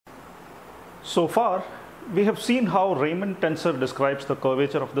So far, we have seen how Riemann tensor describes the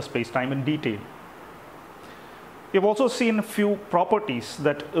curvature of the spacetime in detail. We have also seen a few properties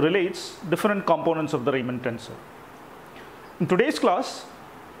that relates different components of the Riemann tensor. In today's class,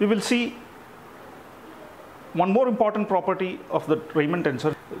 we will see one more important property of the Riemann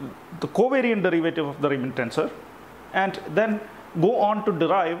tensor, the covariant derivative of the Riemann tensor, and then go on to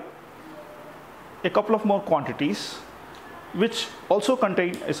derive a couple of more quantities which also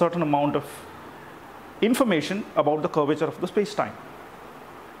contain a certain amount of information about the curvature of the space-time.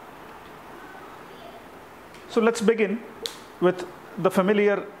 So let's begin with the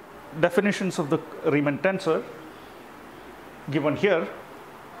familiar definitions of the Riemann tensor given here,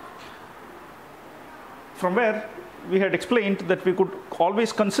 from where we had explained that we could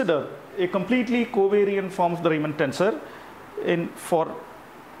always consider a completely covariant form of the Riemann tensor for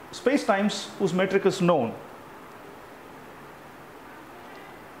spacetimes whose metric is known.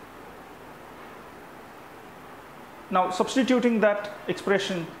 Now, substituting that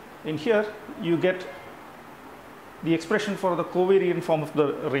expression in here, you get the expression for the covariant form of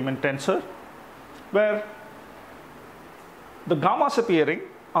the Riemann tensor, where the gammas appearing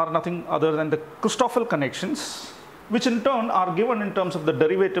are nothing other than the Christoffel connections, which in turn are given in terms of the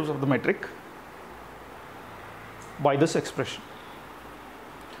derivatives of the metric by this expression.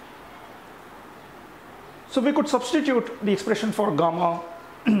 So we could substitute the expression for gamma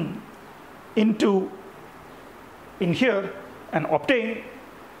in here and obtain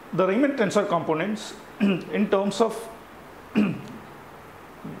the Riemann tensor components in terms of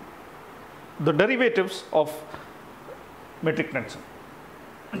the derivatives of metric tensor.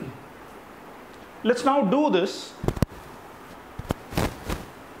 Let's now do this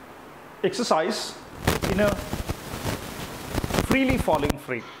exercise in a freely falling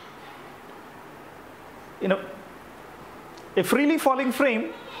frame. A freely falling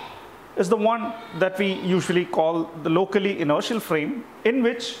frame is the one that we usually call the locally inertial frame, in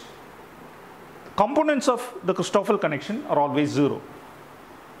which components of the Christoffel connection are always zero.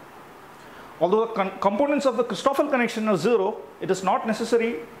 Although the components of the Christoffel connection are zero, it is not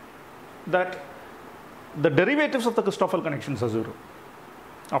necessary that the derivatives of the Christoffel connections are zero.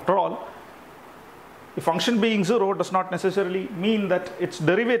 After all, a function being zero does not necessarily mean that its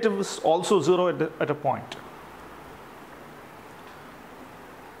derivative is also zero at a point.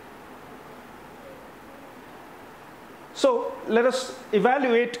 So let us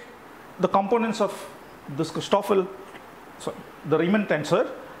evaluate the components of this the Riemann tensor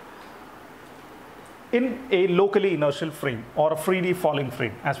in a locally inertial frame, or a freely falling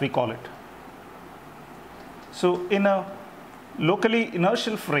frame as we call it. So in a locally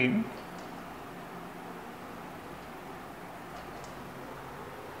inertial frame,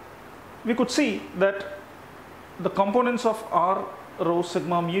 we could see that the components of r rho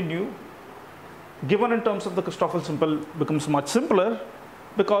sigma mu nu given in terms of the Christoffel symbol becomes much simpler,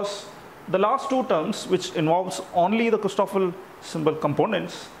 because the last two terms, which involves only the Christoffel symbol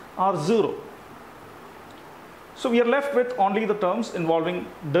components, are zero. So we are left with only the terms involving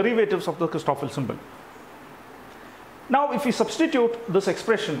derivatives of the Christoffel symbol. Now, if we substitute this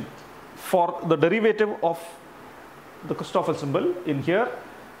expression for the derivative of the Christoffel symbol in here,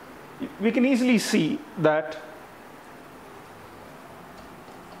 we can easily see that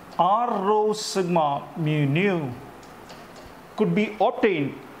r rho sigma mu nu could be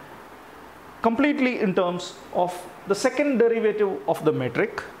obtained completely in terms of the second derivative of the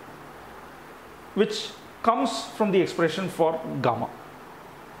metric, which comes from the expression for gamma.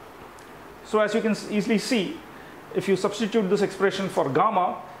 So as you can easily see, if you substitute this expression for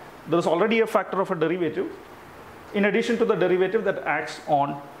gamma, there is already a factor of a derivative in addition to the derivative that acts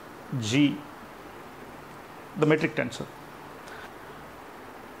on G, the metric tensor.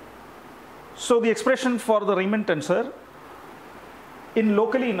 So the expression for the Riemann tensor in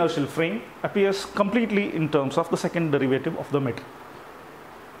locally inertial frame appears completely in terms of the second derivative of the metric.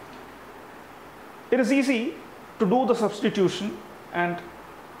 It is easy to do the substitution and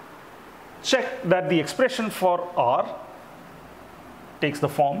check that the expression for r takes the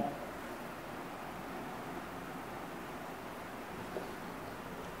form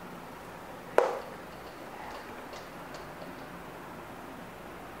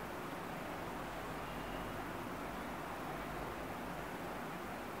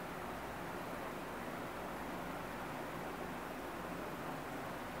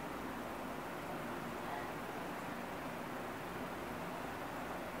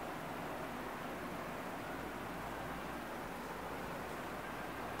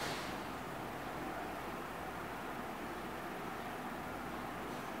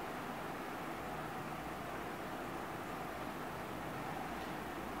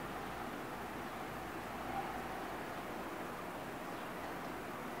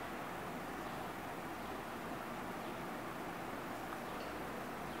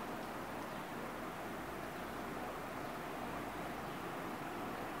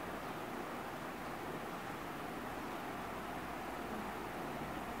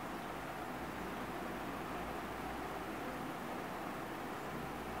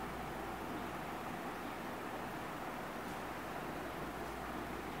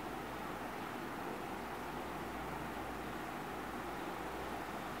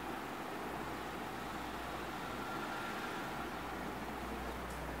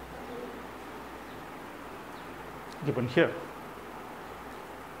given here.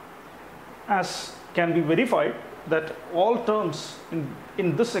 As can be verified that all terms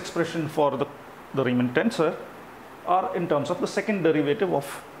in this expression for the Riemann tensor are in terms of the second derivative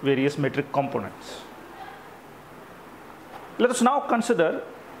of various metric components. Let us now consider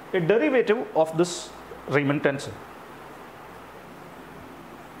a derivative of this Riemann tensor.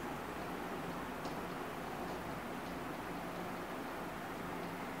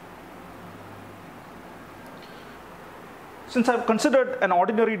 Since I have considered an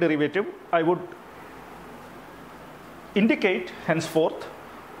ordinary derivative, I would indicate henceforth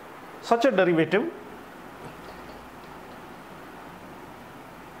such a derivative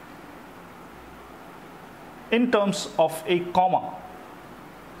in terms of a comma.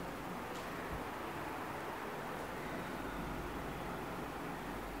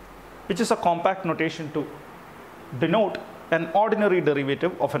 Which is a compact notation to denote an ordinary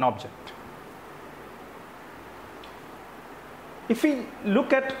derivative of an object. If we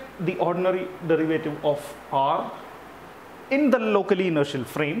look at the ordinary derivative of R in the locally inertial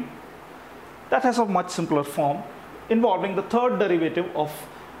frame, that has a much simpler form involving the third derivative of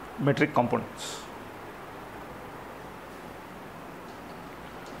metric components.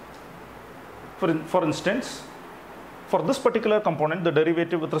 For instance, for this particular component, the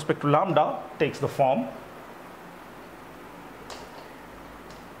derivative with respect to lambda takes the form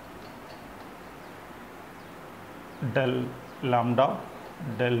del lambda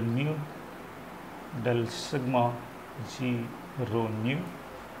del mu del sigma g rho nu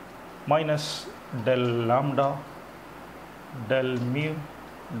minus del lambda del mu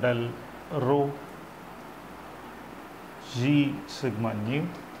del rho g sigma nu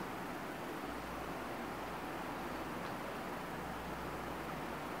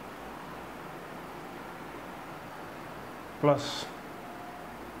plus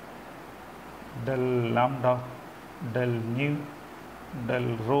del lambda del mu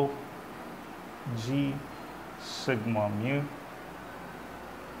del rho g sigma mu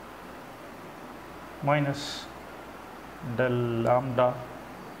minus del lambda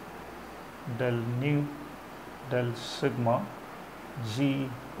del mu del sigma g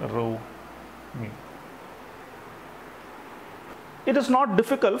rho mu. It is not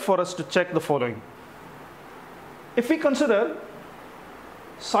difficult for us to check the following. If we consider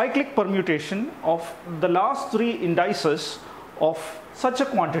cyclic permutation of the last three indices of such a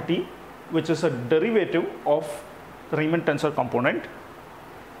quantity, which is a derivative of the Riemann tensor component,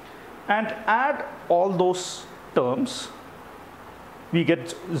 and add all those terms, we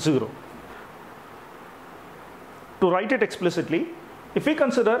get 0. To write it explicitly, if we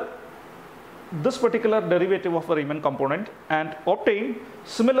consider this particular derivative of a Riemann component and obtain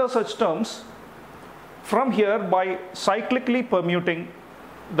similar such terms from here by cyclically permuting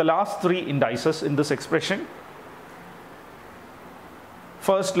the last three indices in this expression.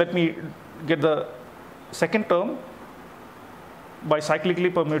 First, let me get the second term by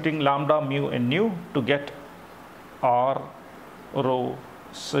cyclically permuting lambda, mu and nu to get r, rho,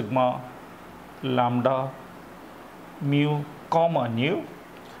 sigma, lambda, mu, comma, nu,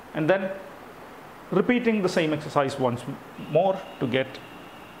 and then repeating the same exercise once more to get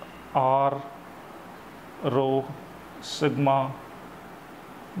r, rho, sigma,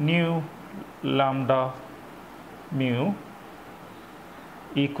 nu, lambda, mu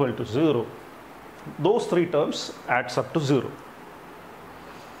equal to 0. Those three terms adds up to 0.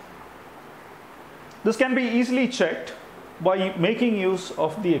 This can be easily checked by making use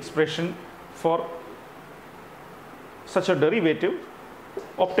of the expression for such a derivative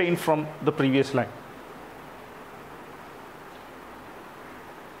obtained from the previous line.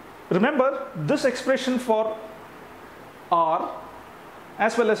 Remember, this expression for R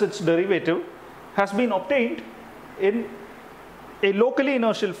as well as its derivative has been obtained in a locally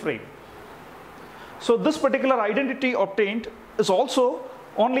inertial frame. So this particular identity obtained is also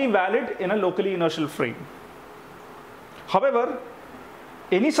only valid in a locally inertial frame. However,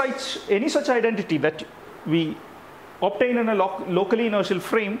 any such identity that we obtain in a locally inertial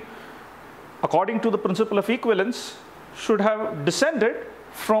frame, according to the principle of equivalence, should have descended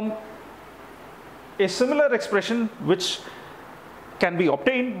from a similar expression which can be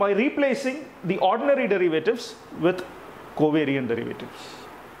obtained by replacing the ordinary derivatives with covariant derivatives.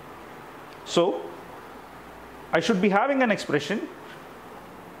 So I should be having an expression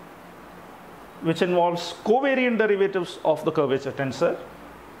which involves covariant derivatives of the curvature tensor,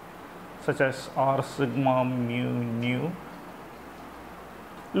 such as r, sigma, mu, nu.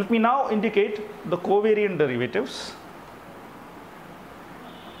 Let me now indicate the covariant derivatives.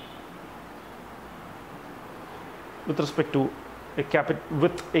 With respect to a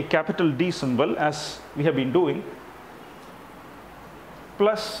capital D symbol, as we have been doing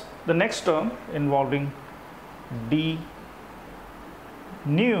plus the next term involving d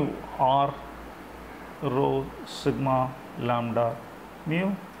nu r rho sigma lambda mu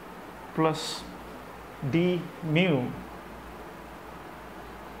plus d mu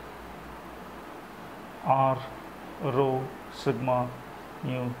r rho sigma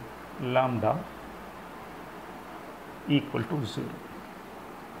mu lambda equal to 0.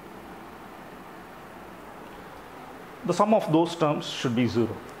 The sum of those terms should be 0.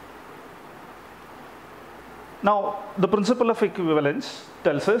 Now, the principle of equivalence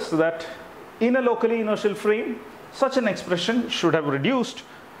tells us that in a locally inertial frame, such an expression should have reduced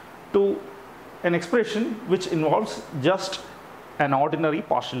to an expression which involves just an ordinary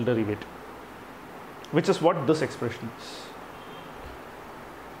partial derivative, which is what this expression is.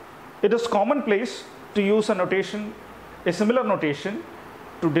 It is commonplace to use a similar notation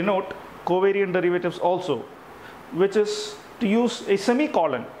to denote covariant derivatives also, which is to use a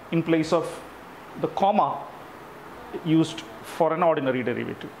semicolon in place of the comma used for an ordinary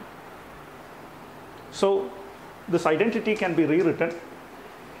derivative. So this identity can be rewritten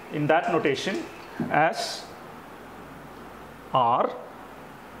in that notation as r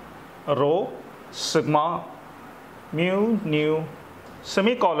rho sigma mu nu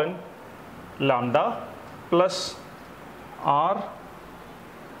semicolon lambda plus r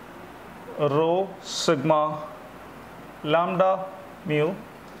rho sigma lambda mu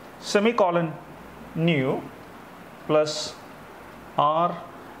semicolon nu plus r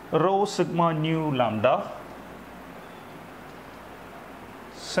rho sigma nu lambda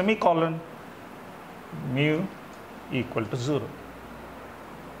semicolon mu equal to 0.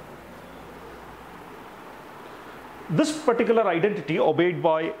 This particular identity obeyed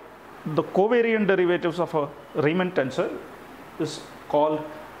by the covariant derivatives of a Riemann tensor is called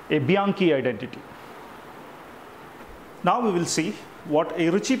a Bianchi identity. Now we will see what a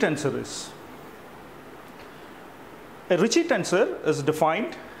Ricci tensor is. A Ricci tensor is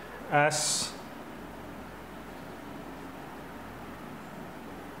defined as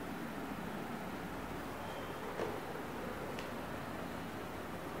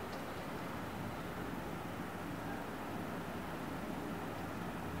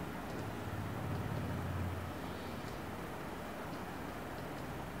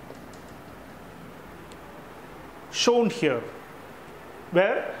shown here,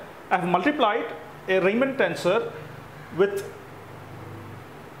 where I have multiplied a Riemann tensor with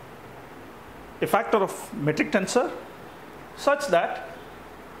a factor of metric tensor such that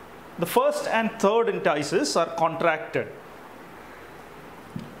the first and third indices are contracted.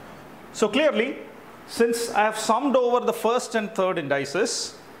 So clearly, since I have summed over the first and third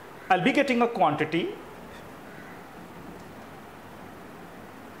indices, I'll be getting a quantity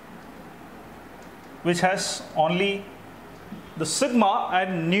which has only the sigma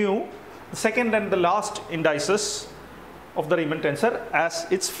and nu, the second and the last indices of the Riemann tensor, as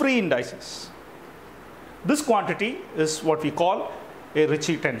its free indices. This quantity is what we call a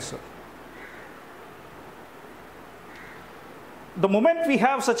Ricci tensor. The moment we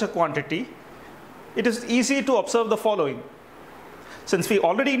have such a quantity, it is easy to observe the following. Since we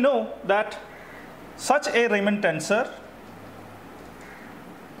already know that such a Riemann tensor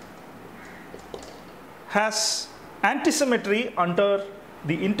has antisymmetry under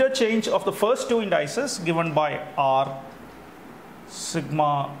the interchange of the first two indices given by r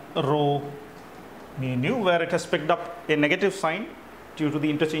sigma rho mu nu, where it has picked up a negative sign due to the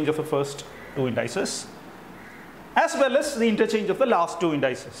interchange of the first two indices, as well as the interchange of the last two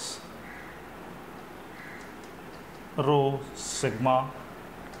indices, rho sigma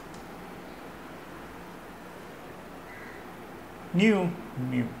nu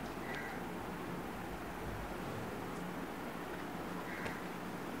mu.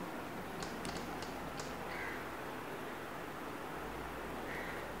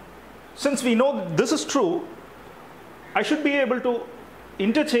 Since we know this is true, I should be able to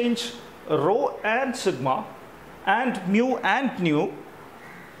interchange rho and sigma and mu and nu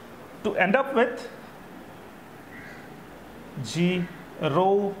to end up with g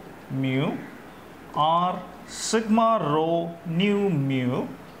rho mu r sigma rho nu mu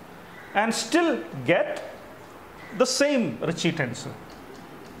and still get the same Ricci tensor,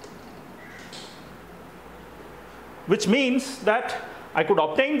 which means that I could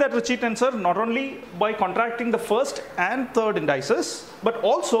obtain that Ricci tensor not only by contracting the first and third indices, but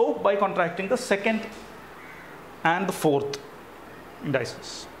also by contracting the second and the fourth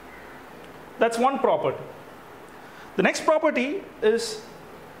indices. That's one property. The next property is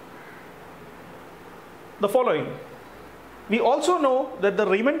the following. We also know that the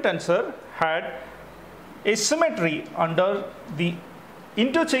Riemann tensor had a symmetry under the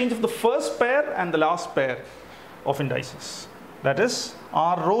interchange of the first pair and the last pair of indices. That is,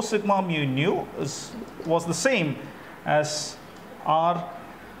 R rho sigma mu nu was the same as R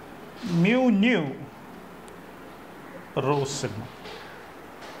mu nu rho sigma.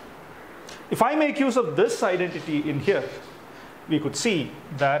 If I make use of this identity in here, we could see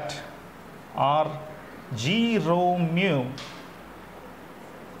that R G rho mu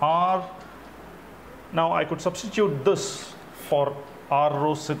R, now I could substitute this for R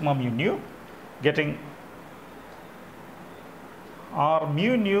rho sigma mu nu, getting R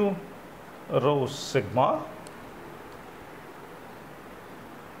mu nu rho sigma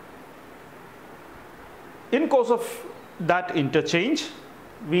in course of that interchange.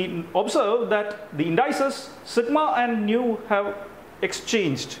 We observe that the indices sigma and nu have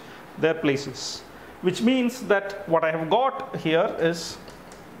exchanged their places, which means that what I have got here is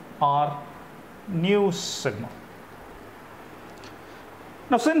R nu sigma.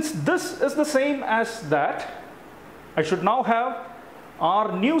 Now, since this is the same as that, I should now have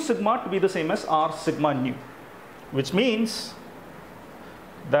R nu sigma to be the same as R sigma nu, which means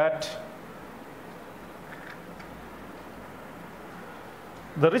that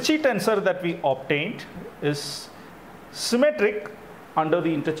the Ricci tensor that we obtained is symmetric under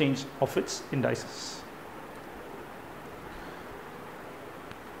the interchange of its indices.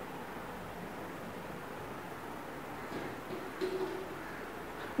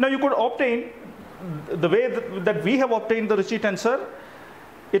 Now, you could obtain the way that we have obtained the Ricci tensor.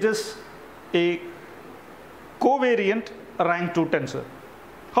 It is a covariant rank 2 tensor.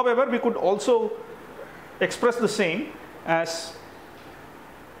 However, we could also express the same as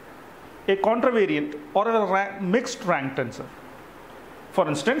a contravariant or a mixed rank tensor. For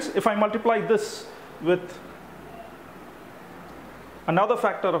instance, if I multiply this with another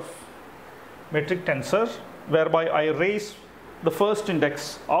factor of metric tensor, whereby I raise the first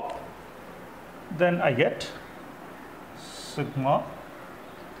index up, then I get sigma,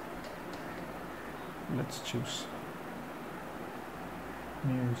 let's choose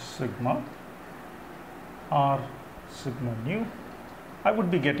mu sigma R sigma nu, I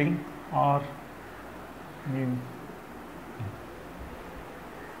would be getting R mu.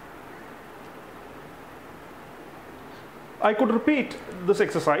 I could repeat this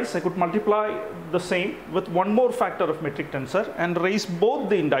exercise. I could multiply the same with one more factor of metric tensor and raise both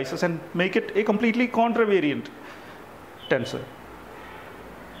the indices and make it a completely contravariant tensor,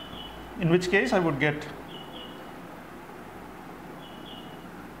 in which case I would get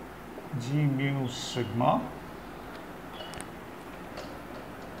G mu sigma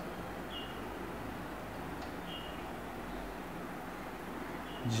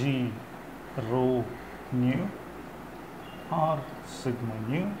G rho nu R sigma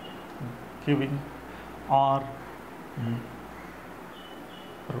nu, giving R mu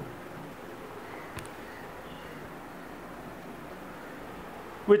rho,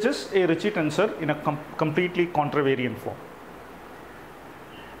 which is a Ricci tensor in a completely contravariant form.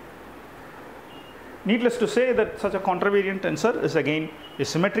 Needless to say that such a contravariant tensor is again a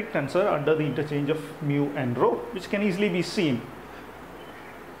symmetric tensor under the interchange of mu and rho, which can easily be seen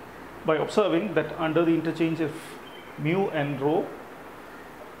by observing that under the interchange of mu and rho,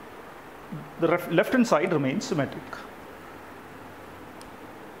 the left hand side remains symmetric.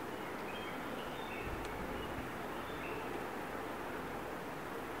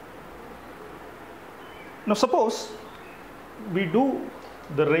 Now, suppose we do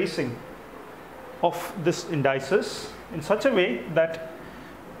the raising of this indices in such a way that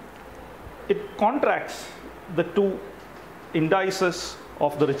it contracts the two indices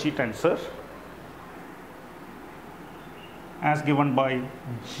of the Ricci tensor as given by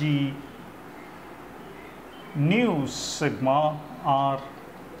G nu sigma R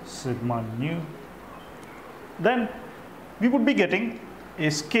sigma nu, then we would be getting a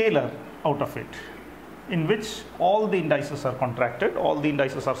scalar out of it, in which all the indices are contracted, all the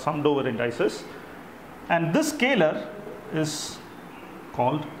indices are summed over indices, and this scalar is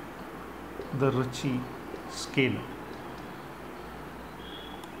called the Ricci scalar.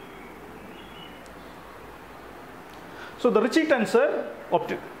 So the Ricci tensor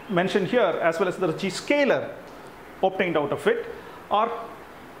mentioned here, as well as the Ricci scalar obtained out of it, are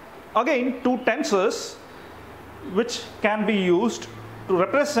again two tensors which can be used to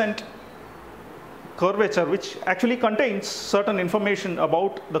represent curvature, which actually contains certain information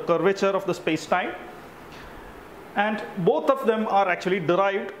about the curvature of the space-time, and both of them are actually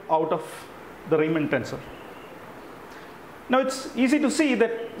derived out of the Riemann tensor. Now, it's easy to see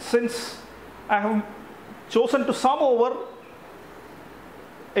that since I have chosen to sum over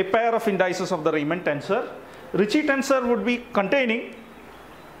a pair of indices of the Riemann tensor, Ricci tensor would be containing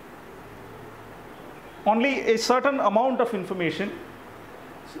only a certain amount of information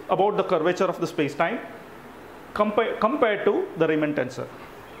about the curvature of the space-time compared to the Riemann tensor.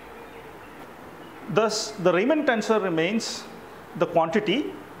 Thus, the Riemann tensor remains the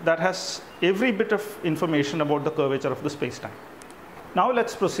quantity that has every bit of information about the curvature of the space-time. Now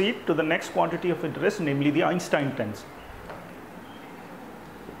let's proceed to the next quantity of interest, namely the Einstein tensor.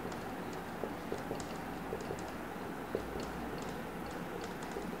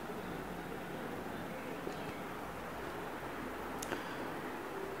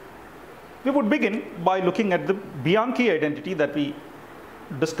 We would begin by looking at the Bianchi identity that we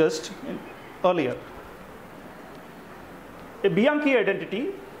discussed earlier. A Bianchi identity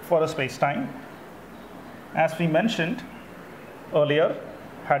for a space-time, as we mentioned earlier,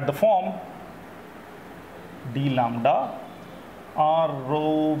 had the form d lambda r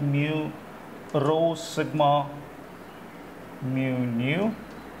rho mu rho sigma mu nu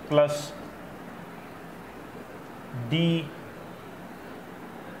plus d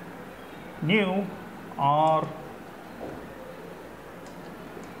nu r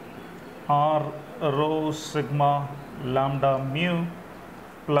rho sigma lambda mu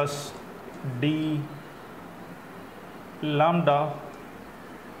plus d lambda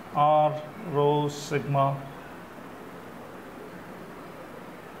r rho sigma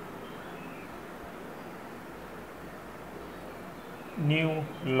nu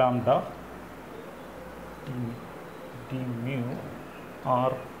lambda d mu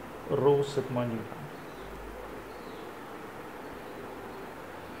r rho sigma nu.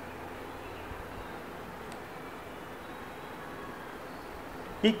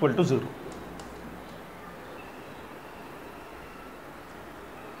 Equal to 0.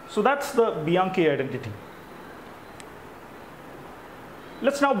 So that's the Bianchi identity.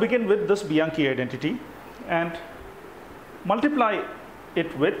 Let's now begin with this Bianchi identity and multiply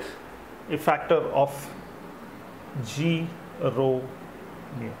it with a factor of g rho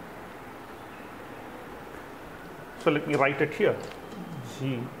mu. So let me write it here,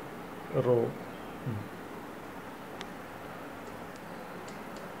 g rho mu.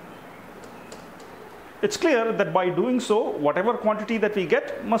 It's clear that by doing so, whatever quantity that we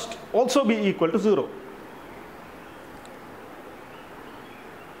get must also be equal to 0.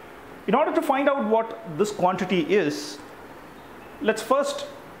 In order to find out what this quantity is, let's first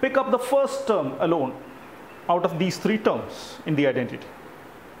pick up the first term alone out of these three terms in the identity.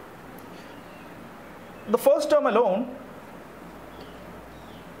 The first term alone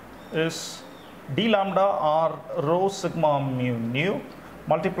is d lambda r rho sigma mu nu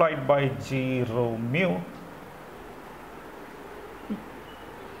multiplied by g rho mu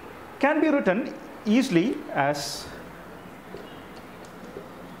can be written easily as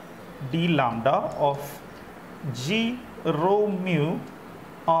d lambda of g rho mu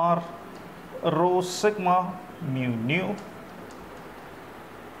r rho sigma mu nu,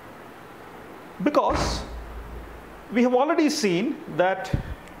 because we have already seen that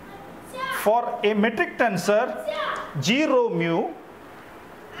for a metric tensor g rho mu,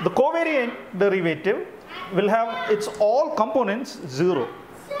 the covariant derivative will have its all components 0.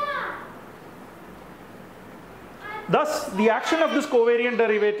 Thus, the action of this covariant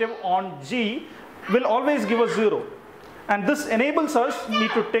derivative on g will always give us 0. And this enables us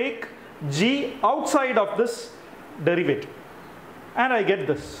to take g outside of this derivative. And I get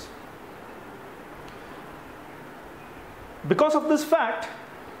this. Because of this fact,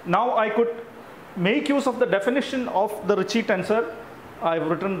 now I could make use of the definition of the Ricci tensor I've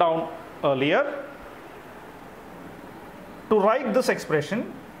written down earlier to write this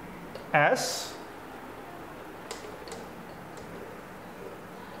expression as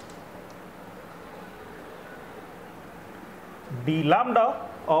d lambda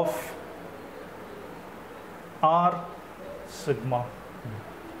of r sigma.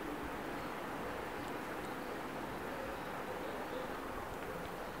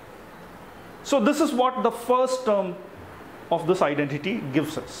 So this is what the first term of this identity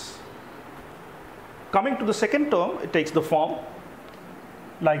gives us. Coming to the second term, it takes the form,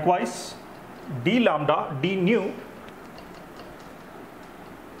 likewise, d lambda, d nu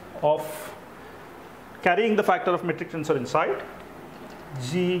of carrying the factor of metric tensor inside,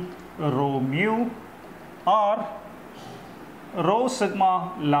 g rho mu r rho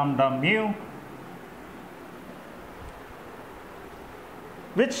sigma lambda mu,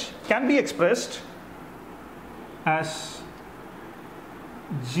 which can be expressed as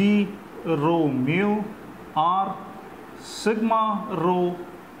g rho mu r sigma rho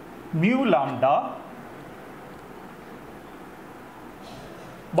mu lambda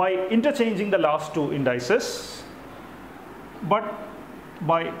by interchanging the last two indices, but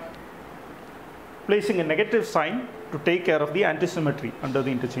by placing a negative sign to take care of the antisymmetry under the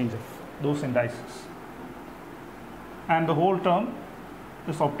interchange of those indices. And the whole term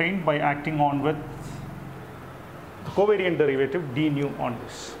is obtained by acting on with the covariant derivative d nu on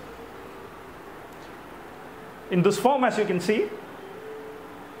this. In this form, as you can see,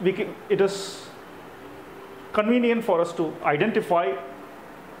 it is convenient for us to identify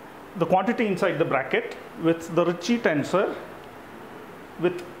the quantity inside the bracket with the Ricci tensor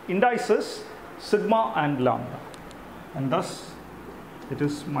with indices sigma and lambda, and thus it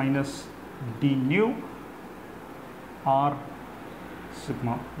is minus d nu r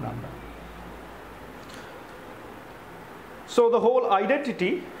sigma lambda. So the whole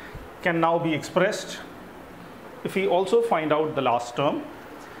identity can now be expressed if we also find out the last term.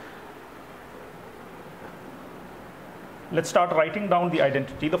 Let's start writing down the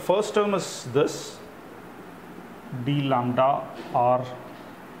identity. The first term is this, d lambda r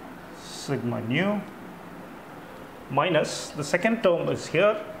sigma nu, minus the second term is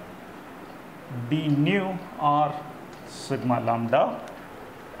here, d nu r sigma lambda,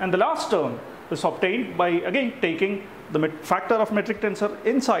 and the last term is obtained by again taking the factor of metric tensor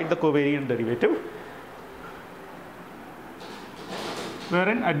inside the covariant derivative,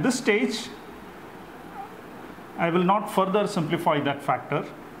 wherein at this stage I will not further simplify that factor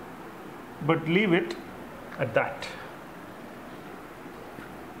but leave it at that.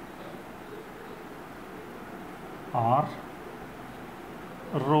 R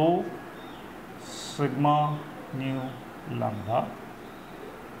rho sigma nu lambda,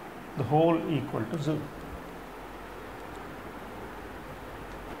 the whole equal to 0.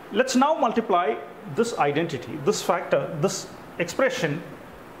 Let's now multiply this identity, this factor, this expression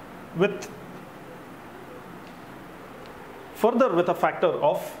with further with a factor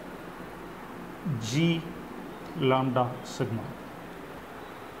of g lambda sigma,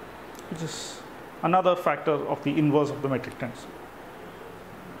 which is another factor of the inverse of the metric tensor.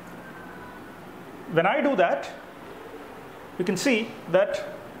 When I do that, you can see that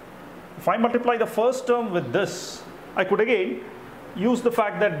if I multiply the first term with this, I could again use the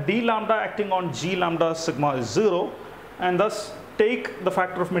fact that d lambda acting on g lambda sigma is 0, and thus take the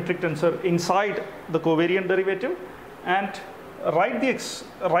factor of metric tensor inside the covariant derivative and write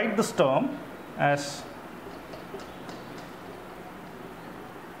this term as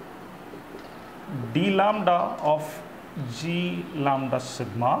d lambda of g lambda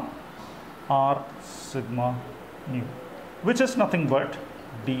sigma r sigma nu, which is nothing but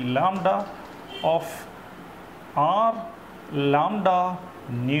d lambda of r lambda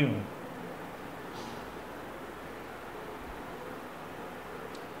nu.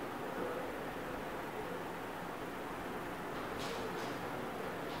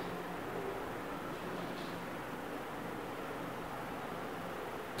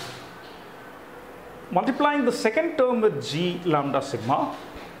 Multiplying the second term with g lambda sigma,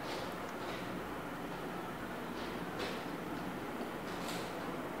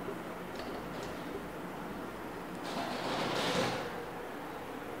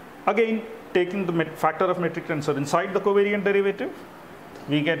 again taking the factor of metric tensor inside the covariant derivative,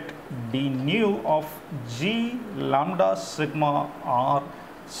 we get d nu of g lambda sigma r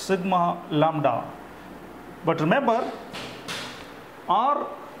sigma lambda. But remember, r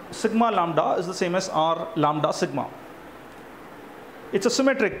sigma lambda is the same as r lambda sigma. It's a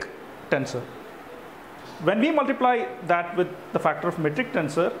symmetric tensor. When we multiply that with the factor of metric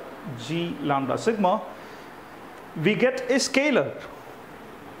tensor g lambda sigma, we get a scalar,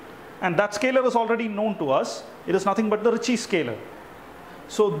 and that scalar is already known to us. It is nothing but the Ricci scalar.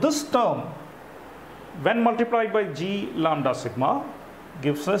 So this term, when multiplied by g lambda sigma,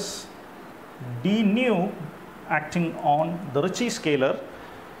 gives us d nu acting on the Ricci scalar,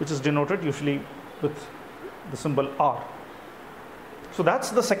 which is denoted usually with the symbol r. So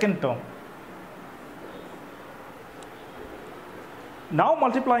that's the second term. Now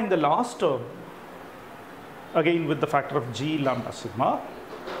multiplying the last term again with the factor of g lambda sigma,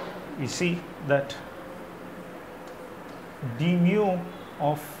 we see that d mu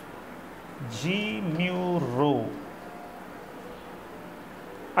of g mu rho,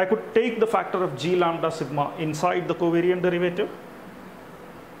 I could take the factor of g lambda sigma inside the covariant derivative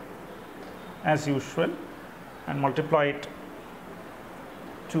as usual and multiply it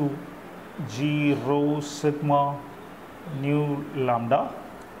to g rho sigma nu lambda,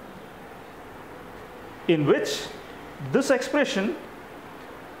 in which this expression,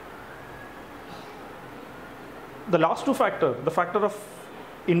 the last two factors, the factor of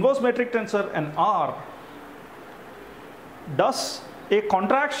inverse metric tensor and r, does a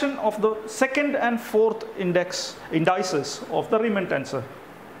contraction of the second and fourth indices of the Riemann tensor.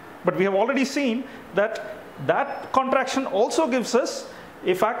 But we have already seen that that contraction also gives us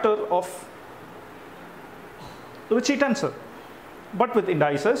a factor of Ricci tensor, but with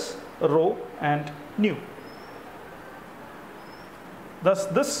indices rho and nu. Thus,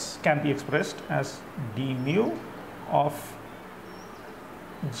 this can be expressed as d mu of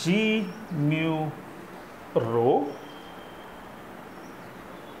g mu rho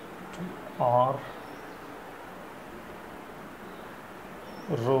to r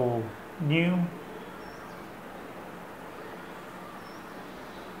rho nu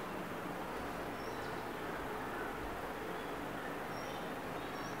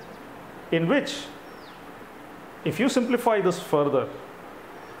in which, if you simplify this further,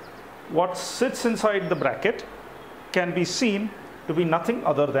 what sits inside the bracket can be seen to be nothing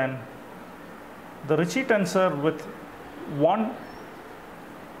other than the Ricci tensor with one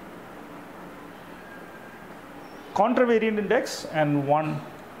contravariant index and one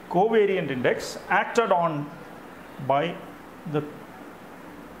covariant index acted on by the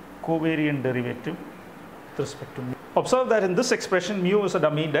covariant derivative with respect to mu. Observe that in this expression mu is a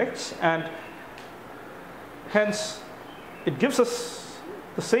dummy index, and hence it gives us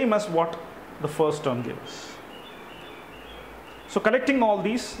the same as what the first term gives. So collecting all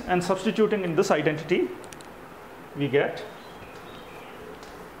these and substituting in this identity, we get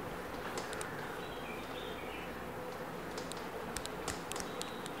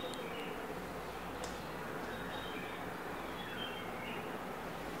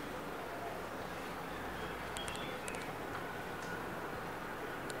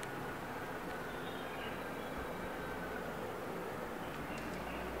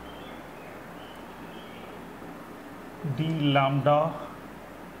d lambda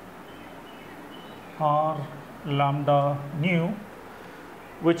r lambda nu,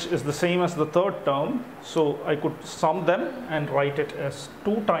 which is the same as the third term. So I could sum them and write it as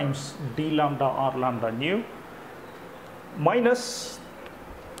 2 times d lambda r lambda nu minus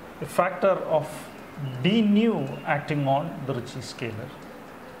the factor of d nu acting on the Ricci scalar,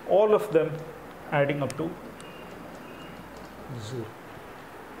 all of them adding up to 0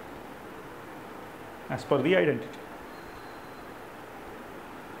 as per the identity.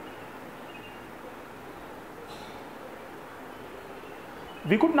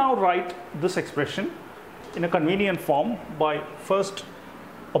 We could now write this expression in a convenient form by first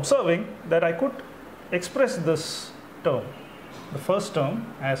observing that I could express this term, the first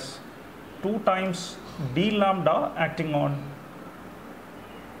term, as 2 times d lambda acting on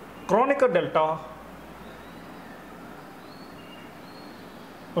Kronecker delta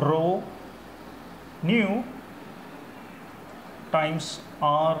rho nu times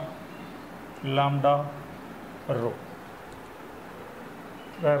r lambda rho,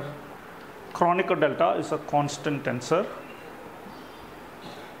 where Kronecker delta is a constant tensor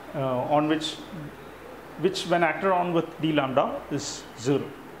on which when acted on with d lambda is 0.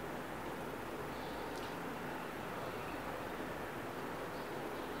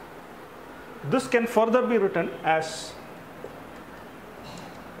 This can further be written as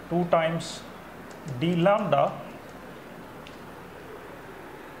 2 times d lambda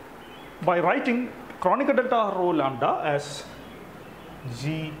by writing Kronecker delta rho lambda as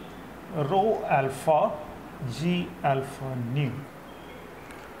g rho alpha g alpha nu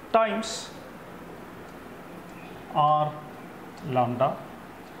times r lambda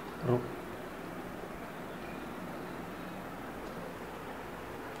rho.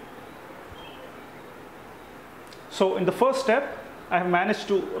 So in the first step, I have managed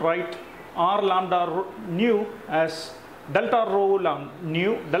to write r lambda nu as delta rho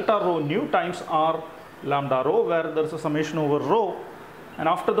nu times r lambda rho, where there is a summation over rho, and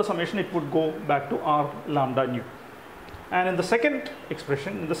after the summation it would go back to r lambda nu. And in the second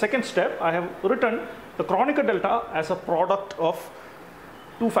expression, in the second step, I have written the Kronecker delta as a product of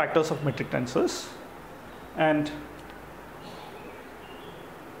 2 factors of metric tensors, and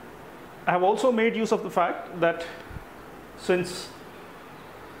I have also made use of the fact that since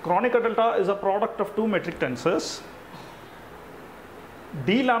Kronecker delta is a product of 2 metric tensors,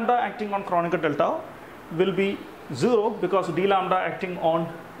 d lambda acting on Kronecker delta will be 0, because d lambda acting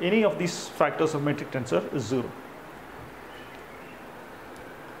on any of these factors of metric tensor is 0.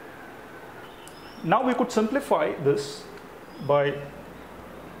 Now we could simplify this by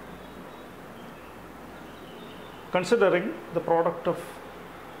considering the product of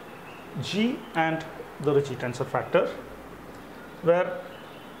G and the Ricci tensor factor, where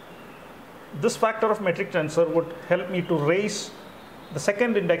this factor of metric tensor would help me to raise the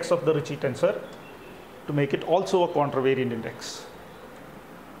second index of the Ricci tensor to make it also a contravariant index.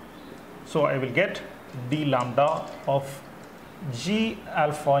 So I will get d lambda of G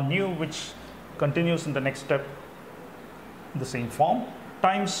alpha nu, which continues in the next step in the same form,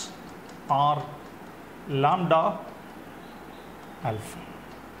 times R lambda alpha.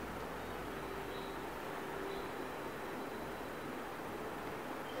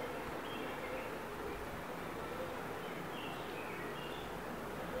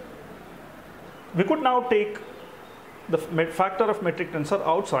 We could now take the factor of metric tensor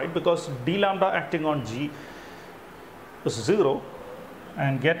outside, because d lambda acting on G is 0,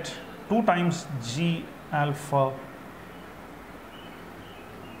 and get 2 times G alpha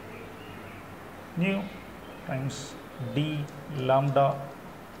nu times d lambda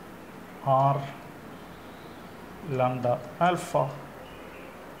R lambda alpha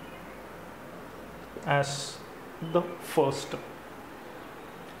as the first term.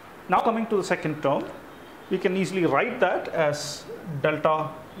 Now coming to the second term, we can easily write that as delta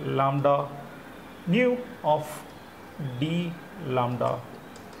lambda nu of d lambda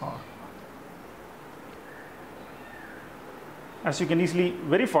R. As you can easily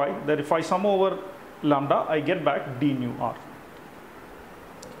verify that if I sum over lambda, I get back d nu R.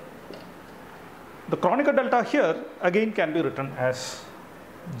 The Kronecker delta here again can be written as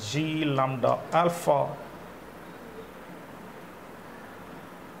G lambda alpha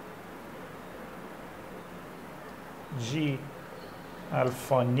G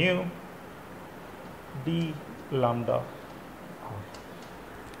alpha nu d lambda R.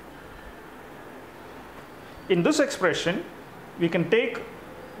 In this expression, we can take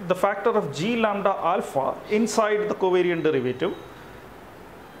the factor of G lambda alpha inside the covariant derivative.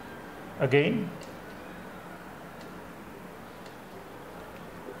 Again,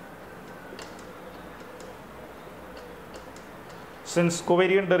 since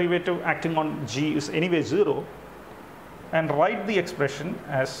covariant derivative acting on G is anyway 0, and write the expression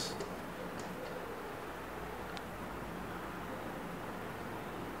as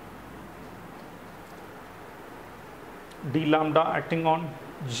d lambda acting on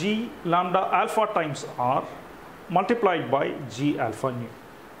G lambda alpha times R multiplied by G alpha nu.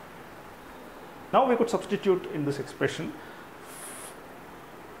 Now we could substitute in this expression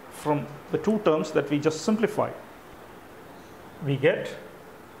from the two terms that we just simplified. We get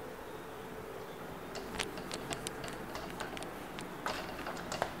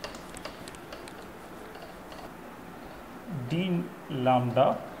d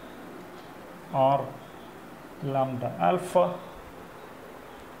lambda R lambda alpha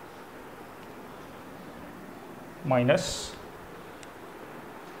minus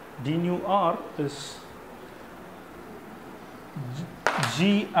d nu R is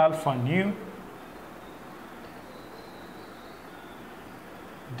G alpha nu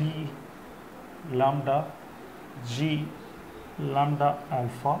d lambda G lambda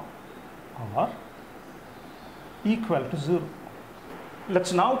alpha R equal to 0.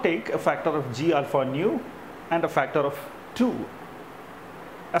 Let's now take a factor of G alpha nu and a factor of 2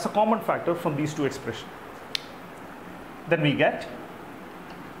 as a common factor from these two expressions. Then we get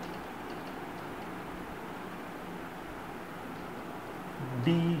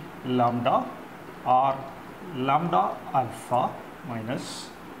d lambda R lambda alpha minus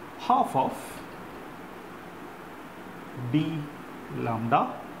half of d lambda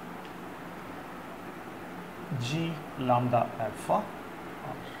G lambda alpha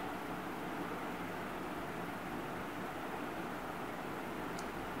R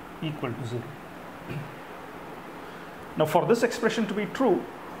equal to 0. Now for this expression to be true,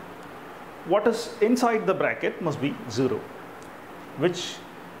 what is inside the bracket must be 0, which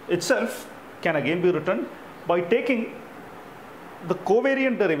itself can again be written by taking the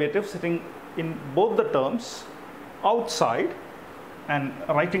covariant derivative sitting in both the terms outside and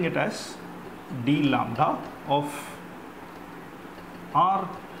writing it as d lambda of R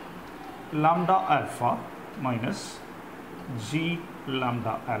lambda alpha minus G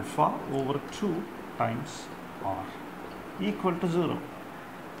lambda alpha over 2 times R equal to 0.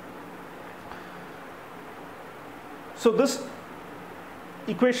 So this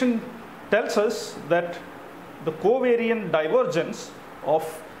equation tells us that the covariant divergence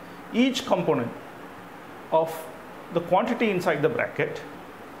of each component of the quantity inside the bracket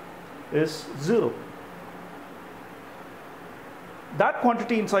is 0. That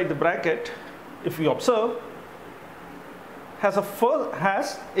quantity inside the bracket, if we observe,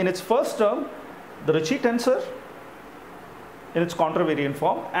 has in its first term the Ricci tensor in its contravariant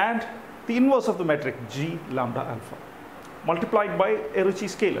form and the inverse of the metric G lambda alpha multiplied by a Ricci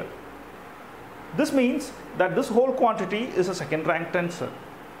scalar. This means that this whole quantity is a second rank tensor.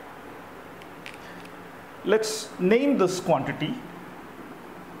 Let's name this quantity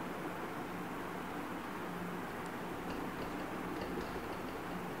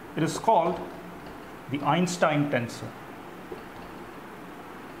It is called the Einstein tensor.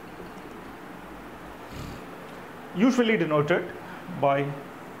 Usually denoted by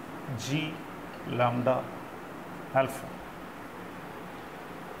G lambda alpha.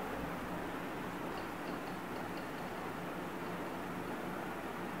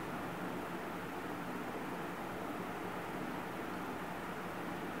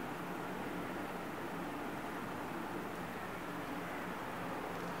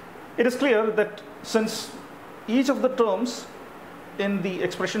 It is clear that since each of the terms in the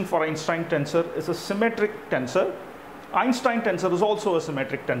expression for Einstein tensor is a symmetric tensor, Einstein tensor is also a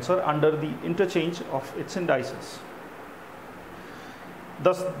symmetric tensor under the interchange of its indices.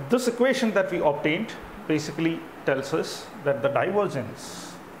 Thus, this equation that we obtained basically tells us that the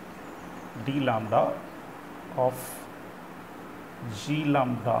divergence d lambda of G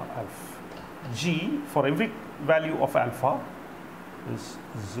lambda alpha, G for every value of alpha is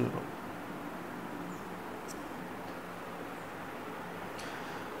 0.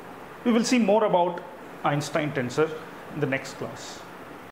 We will see more about Einstein tensor in the next class.